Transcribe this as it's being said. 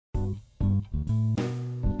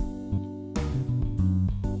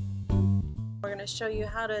to show you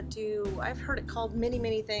how to do, I've heard it called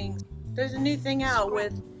many things. There's a new thing out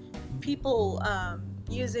with people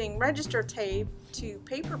using register tape to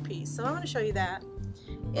paper piece, so I'm going to show you that.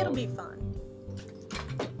 It'll be fun.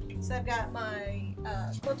 So I've got my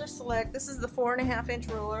Quilter Select. This is the 4.5-inch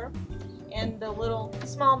ruler and the little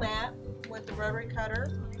small mat with the rotary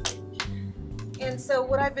cutter. And so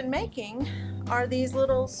what I've been making are these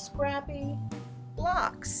little scrappy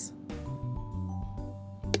blocks.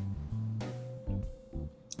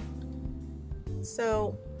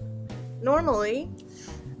 So normally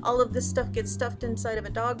all of this stuff gets stuffed inside of a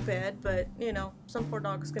dog bed, but you know, some poor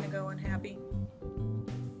dog's gonna go unhappy.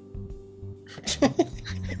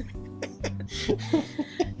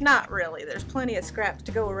 Not really, there's plenty of scraps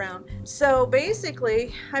to go around. So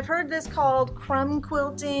basically, I've heard this called crumb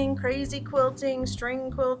quilting, crazy quilting,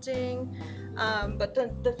 string quilting, but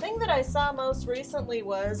the thing that I saw most recently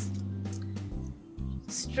was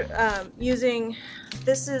using,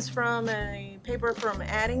 this is from a paper from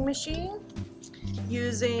Adding Machine,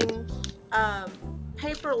 using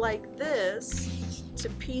paper like this to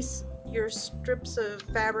piece your strips of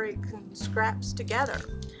fabric and scraps together.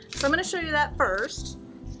 So I'm going to show you that first,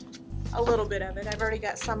 a little bit of it. I've already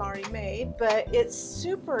got some already made, but it's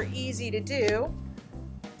super easy to do.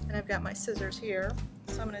 And I've got my scissors here,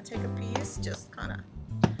 so I'm going to take a piece, just kind of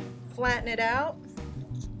flatten it out,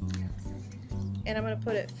 and I'm going to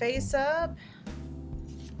put it face up,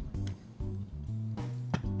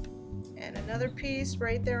 and another piece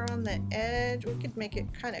right there on the edge. We could make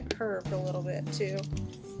it kind of curved a little bit too,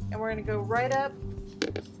 and we're going to go right up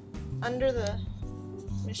under the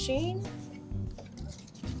machine.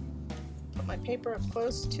 Put my paper up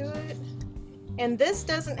close to it, and this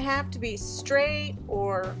doesn't have to be straight,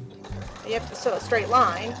 or you have to sew a straight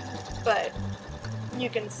line, but you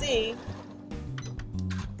can see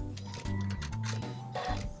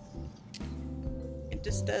it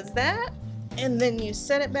just does that, and then you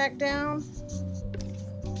set it back down,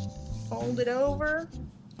 fold it over,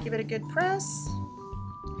 give it a good press,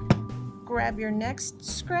 grab your next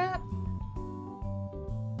scrap,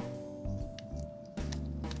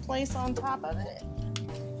 place on top of it,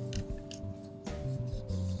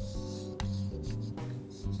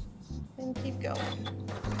 and keep going.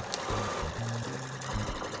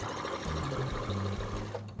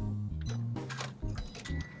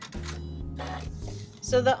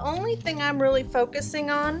 So the only thing I'm really focusing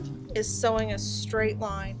on is sewing a straight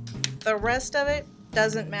line. The rest of it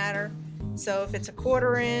doesn't matter. So if it's a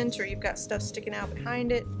 1/4 inch or you've got stuff sticking out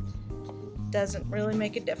behind it, doesn't really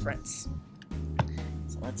make a difference.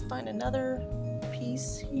 So let's find another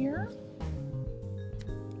piece here.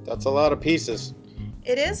 That's a lot of pieces.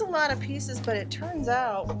 It is a lot of pieces, but it turns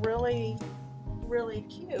out really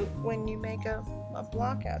cute when you make a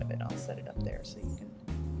block out of it. I'll set it up there so you can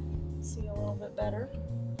see a little bit better.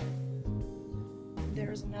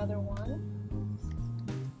 There's another one.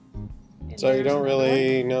 And so you don't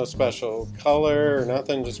really know special color or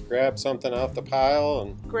nothing, just grab something off the pile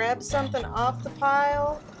and grab something off the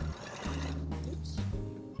pile. Oops.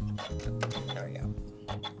 There we go.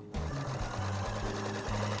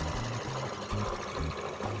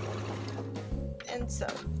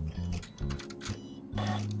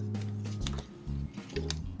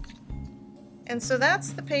 And so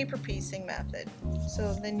that's the paper piecing method.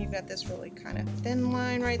 So then you've got this really kind of thin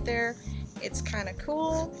line right there. It's kind of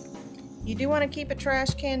cool. You do want to keep a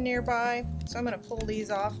trash can nearby, so I'm going to pull these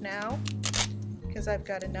off now because I've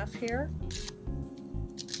got enough here.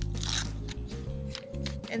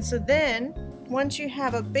 And so then once you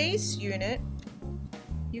have a base unit,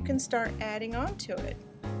 you can start adding on to it.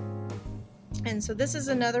 And so this is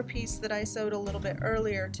another piece that I sewed a little bit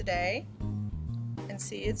earlier today. And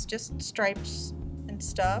see, it's just stripes and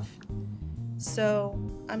stuff. So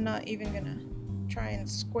I'm not even gonna try and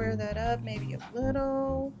square that up, maybe a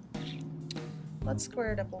little. Let's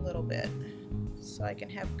square it up a little bit so I can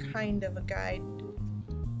have kind of a guide.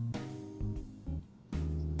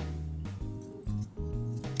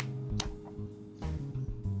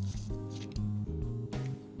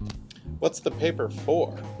 what's the paper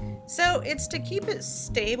for? So it's to keep it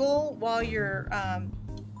stable while you're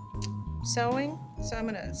sewing. So I'm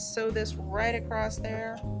going to sew this right across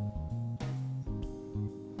there. I'm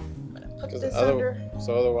going to put this under.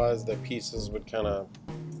 So otherwise the pieces would kind of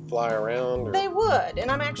fly around? Or? They would,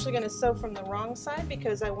 and I'm actually going to sew from the wrong side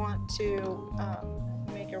because I want to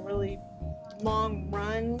make a really long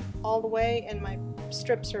run all the way, and my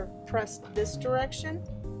strips are pressed this direction.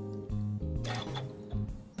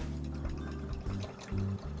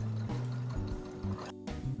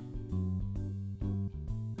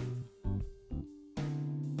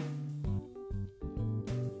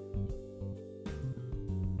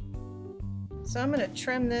 So I'm going to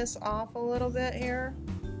trim this off a little bit here.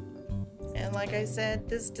 And like I said,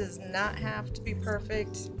 this does not have to be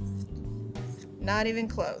perfect. Not even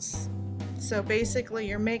close. So basically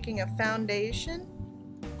you're making a foundation.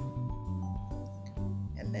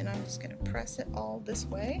 And then I'm just going to press it all this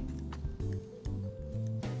way.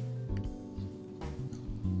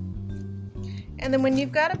 And then when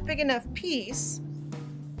you've got a big enough piece,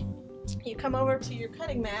 you come over to your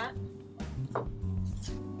cutting mat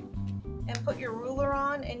and put your ruler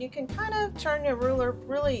on, and you can kind of turn your ruler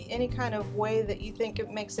really any kind of way that you think it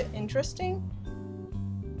makes it interesting.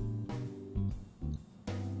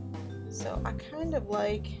 So I kind of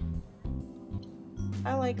like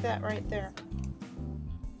that right there.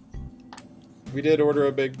 We did order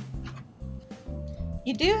a big.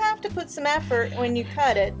 You do have to put some effort when you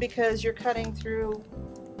cut it because you're cutting through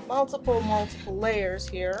multiple layers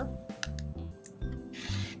here.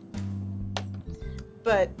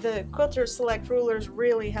 But the Quilter Select rulers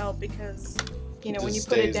really help because, you know, when you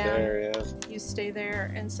put it down, there, yeah. you stay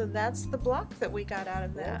there. And so that's the block that we got out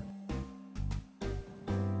of that.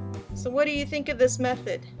 So what do you think of this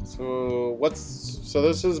method? So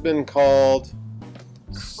this has been called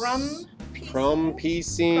Crumb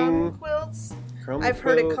piecing. Crumb quilts. I've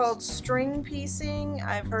heard it called string piecing.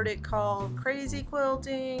 I've heard it called crazy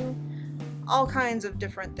quilting. All kinds of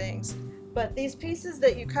different things. But these pieces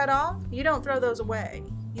that you cut off, you don't throw those away.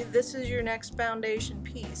 This is your next foundation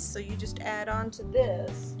piece. So you just add on to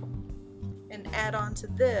this and add on to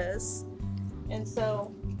this. And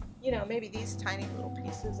so, you know, maybe these tiny little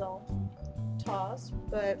pieces I'll toss,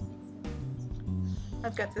 but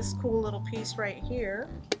I've got this cool little piece right here.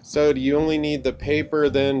 So do you only need the paper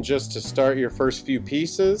then just to start your first few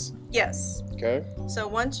pieces? Yes. Okay. So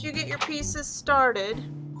once you get your pieces started,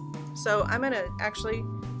 so I'm going to actually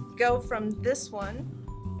go from this one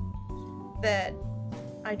that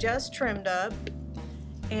I just trimmed up,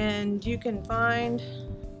 and you can find,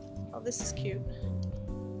 oh, this is cute.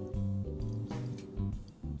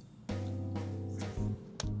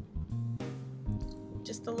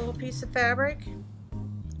 Just a little piece of fabric,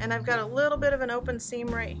 and I've got a little bit of an open seam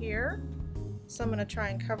right here, so I'm going to try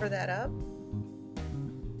and cover that up.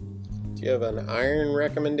 Do you have an iron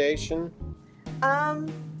recommendation?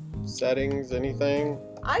 Settings, anything?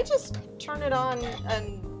 I just turn it on,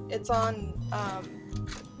 and it's on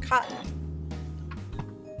cotton.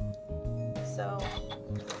 So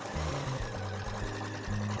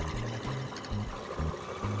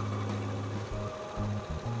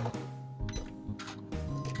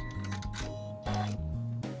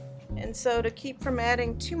and so to keep from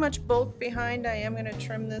adding too much bulk behind, I am going to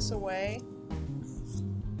trim this away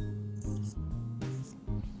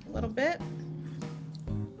a little bit.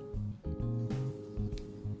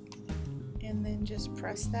 And then just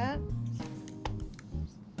press that.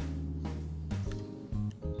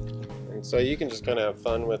 And so you can just kind of have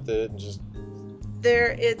fun with it and just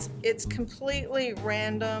it's completely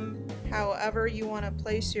random however you want to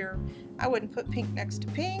place your, I wouldn't put pink next to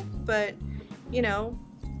pink, but you know,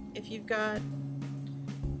 if you've got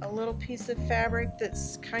a little piece of fabric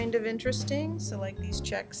that's kind of interesting, so like these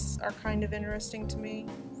checks are kind of interesting to me.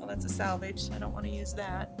 Well, that's a salvage, so I don't want to use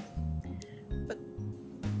that. But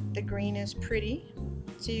the green is pretty,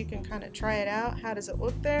 so you can kind of try it out. How does it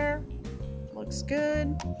look there? Looks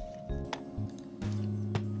good.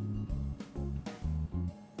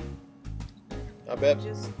 I bet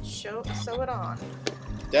Just sew it on.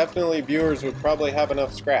 definitely viewers would probably have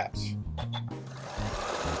enough scraps.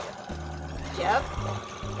 Yep.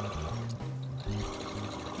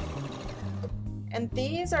 And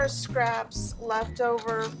these are scraps left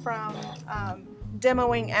over from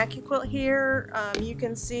demoing AccuQuilt here. You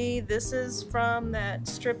can see this is from that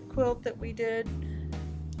strip quilt that we did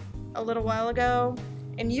a little while ago.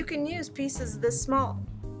 And you can use pieces this small.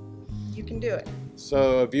 You can do it.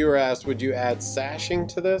 So a viewer asked, would you add sashing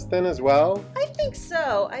to this then as well? I think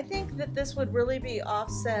so. I think that this would really be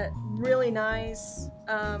offset really nice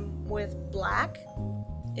with black.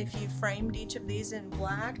 If you framed each of these in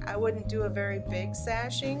black, I wouldn't do a very big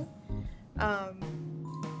sashing.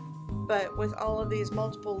 But with all of these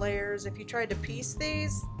multiple layers, if you tried to piece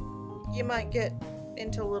these, you might get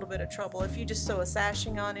into a little bit of trouble. If you just sew a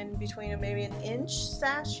sashing on in between, maybe an inch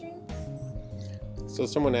sashing. So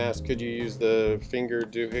someone asked, could you use the finger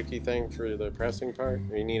doohickey thing for the pressing part,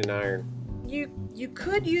 or you need an iron? You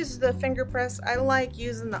could use the finger press. I like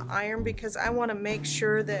using the iron because I want to make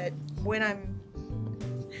sure that when I'm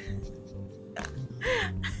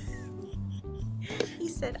he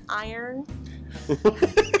said iron.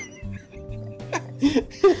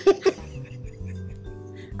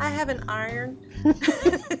 I have an iron.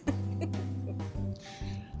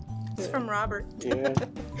 from Robert. Yeah.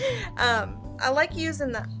 I like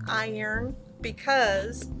using the iron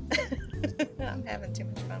because I'm having too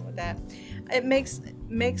much fun with that. It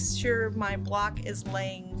makes sure my block is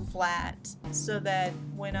laying flat so that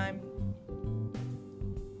when I'm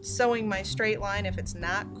sewing my straight line, if it's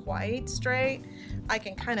not quite straight, I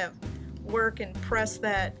can kind of work and press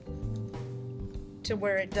that to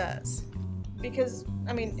where it does. Because,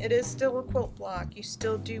 I mean, it is still a quilt block. You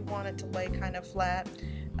still do want it to lay kind of flat.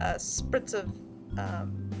 Spritz of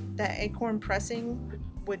that acorn pressing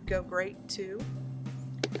would go great too.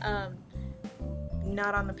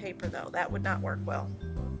 Not on the paper though, that would not work well.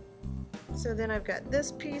 So then I've got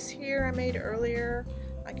this piece here I made earlier.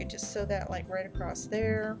 I could just sew that like right across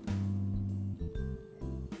there.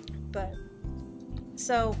 But,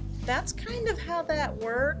 so that's kind of how that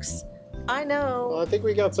works. I know. Well, I think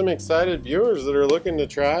we got some excited viewers that are looking to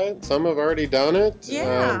try it. Some have already done it.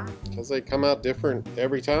 Yeah. Because they come out different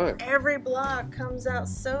every time. Every block comes out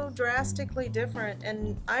so drastically different,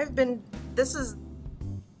 and this is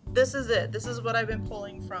it. This is what I've been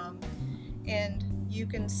pulling from, and you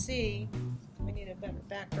can see. We need a better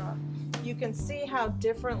backdrop. You can see how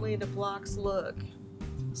differently the blocks look.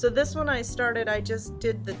 So this one I just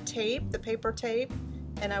did the tape, the paper tape,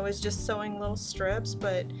 and I was just sewing little strips,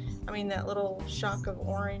 but I mean that little shock of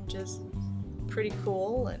orange is pretty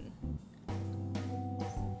cool, and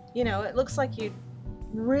you know, it looks like you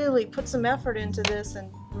really put some effort into this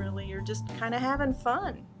and really you're just kind of having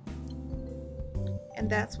fun. And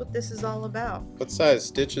that's what this is all about. What size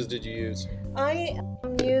stitches did you use? I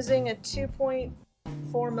am using a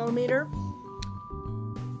 2.4 millimeter.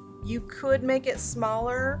 You could make it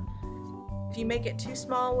smaller. If you make it too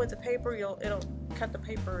small with the paper, it'll cut the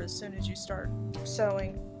paper as soon as you start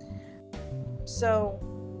sewing. So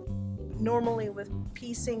normally with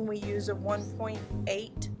piecing we use a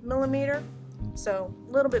 1.8 millimeter, so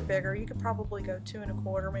a little bit bigger. You could probably go 2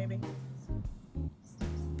 1/4 maybe.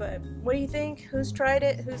 But what do you think? Who's tried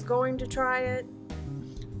it? Who's going to try it?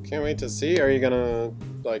 Can't wait to see. Are you gonna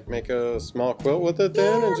like make a small quilt with it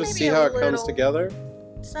then, and just maybe see how it comes together?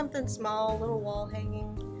 Something small, a little wall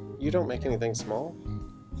hanging. You don't make anything small?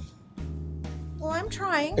 Well, I'm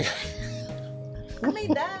trying. I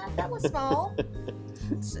made that. That was small.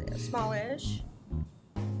 Smallish.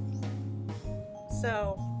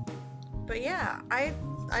 So, but yeah, I've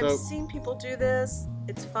seen people do this.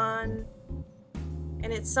 It's fun,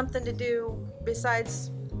 and it's something to do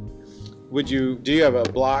besides. Do you have a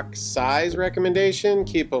block size recommendation?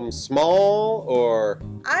 Keep them small, or?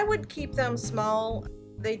 I would keep them small.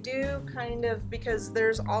 They do kind of, because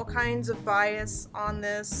there's all kinds of bias on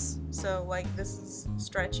this. So like this is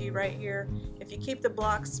stretchy right here. If you keep the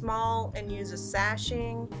block small and use a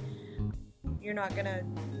sashing, you're not gonna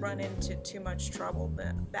run into too much trouble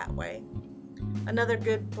that way. Another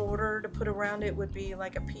good border to put around it would be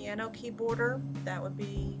like a piano key border. That would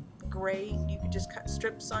be great. You could just cut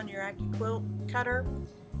strips on your AccuQuilt cutter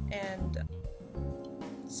and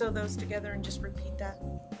sew those together and just repeat that.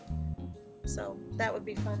 So that would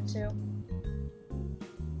be fun too.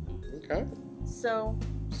 Okay. So,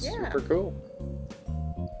 yeah. Super cool.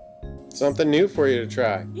 Something new for you to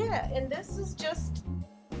try. Yeah, and this is just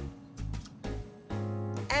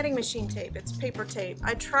adding machine tape. It's paper tape.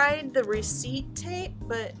 I tried the receipt tape,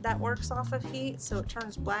 but that works off of heat, so it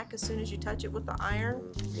turns black as soon as you touch it with the iron.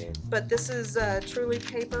 Yeah. But this is truly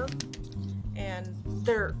paper, and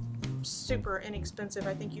they're super inexpensive.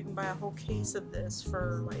 I think you can buy a whole case of this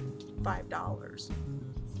for like $5.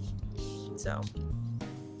 So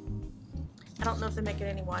I don't know if they make it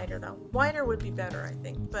any wider though. Wider would be better, I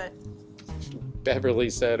think, but Beverly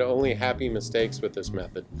said only happy mistakes with this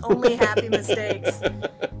method. Only happy mistakes.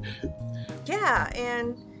 Yeah,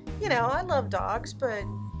 and you know, I love dogs, but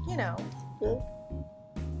you know,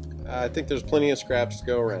 I think there's plenty of scraps to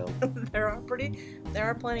go around. there are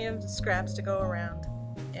plenty of scraps to go around.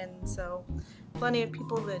 And so plenty of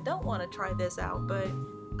people that don't want to try this out, but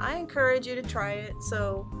I encourage you to try it.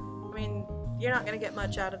 So I mean, you're not going to get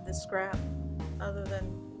much out of this scrap other than,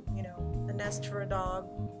 you know, a nest for a dog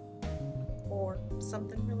or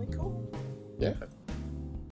something really cool. Yeah.